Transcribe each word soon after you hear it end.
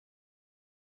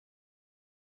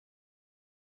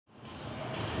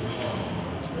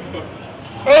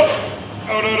Oh!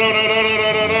 Oh, no, no, no, no, no,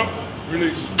 no, no, no.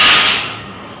 Release.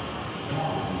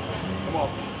 Come on.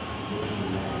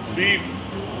 Speed.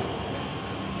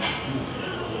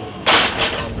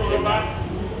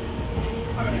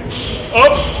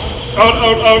 Up. Out,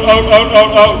 out, out, out, out,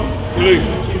 out, out. Release.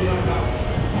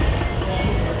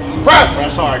 Press!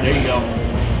 Press hard, there you go.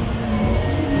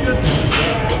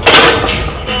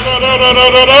 No, no, no, no,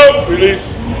 no, no. Release.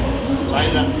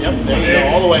 Tighten up. Yep, there you go.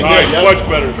 All the way. Nice, good. Yep. much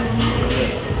better.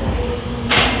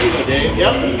 There you go, Dave.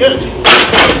 Yep, good.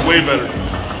 That was way better.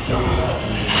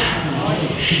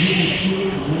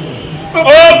 Up!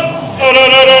 Oh, no,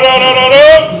 no, no, no, no, no, no.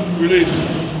 Release.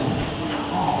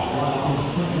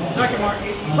 Second mark.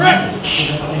 Press!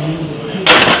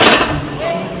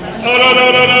 Oh, no, no,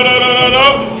 no, no, no, no, no, no.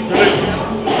 Release.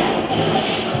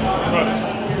 Press.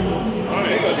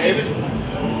 There you go, David.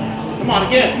 Come on,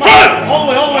 again. Come on. Press! All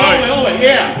the way, all the way, all the way, all the way.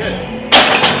 Yeah, good.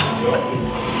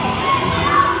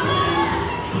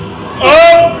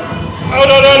 Oh! Oh,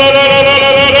 no, no, no, no, no, no, no,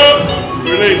 no, no.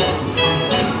 Release.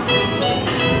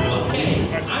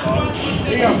 Nice spot.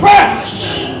 There you go. Press!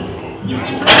 You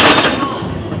can try.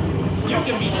 You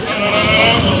can be. No, no, no, no,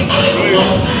 no.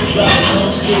 Release.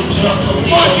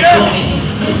 Come on, Jeff!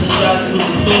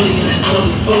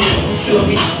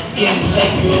 Yeah,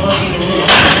 listen.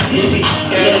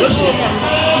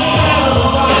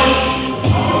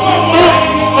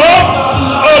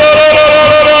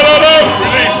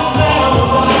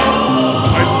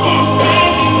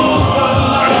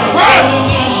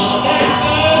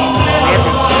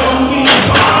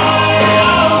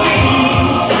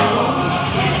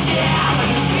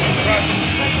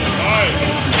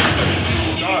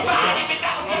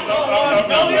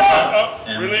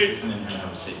 Release.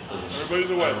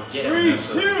 Everybody's away. 3,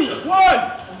 2,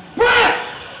 1. Press!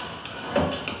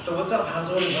 So what's up? How's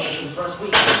orders going for the first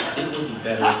week? It would be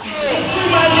better if you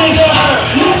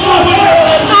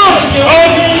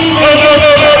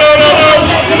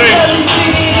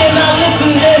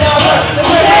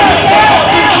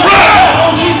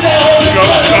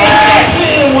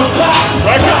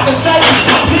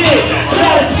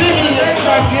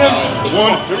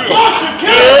One. Here we go.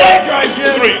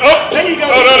 2, 3. Up. There you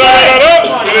go. Oh, no, no, no,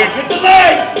 no. Release. Hit the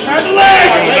legs. Turn the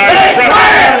legs. Nice. Legs. Press.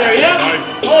 Right out of there, yep. Nice.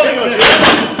 Hold it. 1,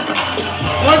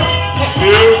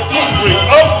 2, 3.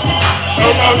 Up.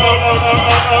 Out, out, out, out, out,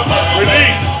 out, out.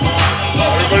 Release.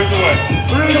 Everybody's away.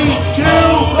 3, 2,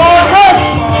 1. Press.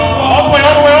 All the way,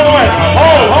 all the way, all the way.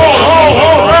 Hold, hold, hold,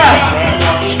 hold. Wrap.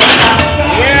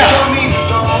 Yeah.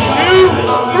 2,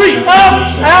 3.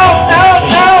 Up. Out, out,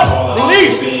 out.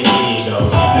 Release.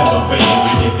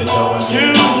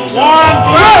 2, 1.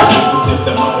 Press.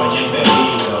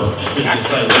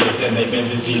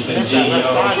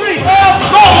 3. Up.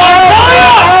 Go. Out.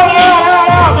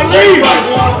 Release.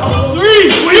 3,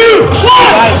 2,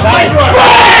 1.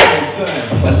 Press.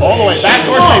 All the way. Back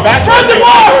towards me. Back towards me.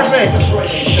 Back towards me.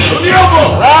 To the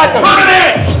elbow. Rock him. Put it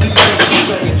in.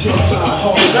 He's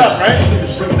up, right?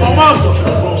 Almost.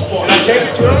 Can I take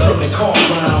it to him?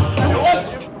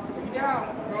 Down,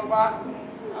 robot.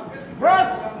 Press.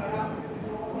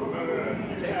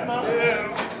 Take him out.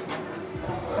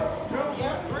 2,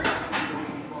 3.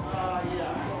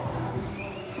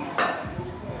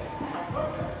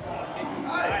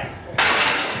 Nice.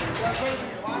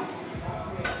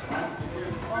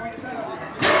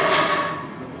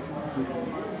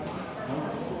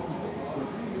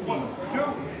 1, 2,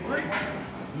 3.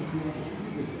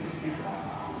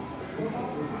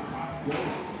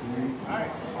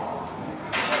 Nice.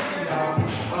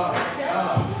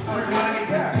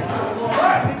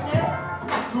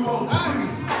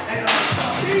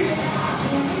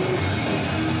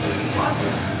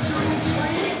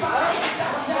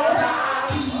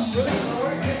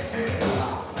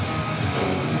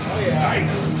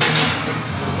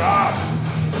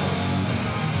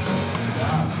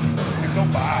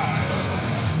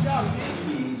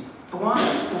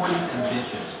 Blondes, 40s, and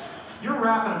bitches. You're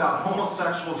rapping about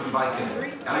homosexuals and Viking,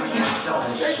 and I can't sell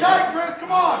this shit. Stay tight, Chris,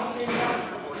 come on!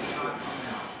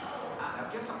 Now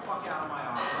get the fuck out of my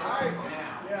office. Nice.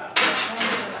 Now.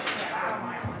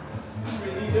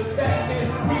 Yeah.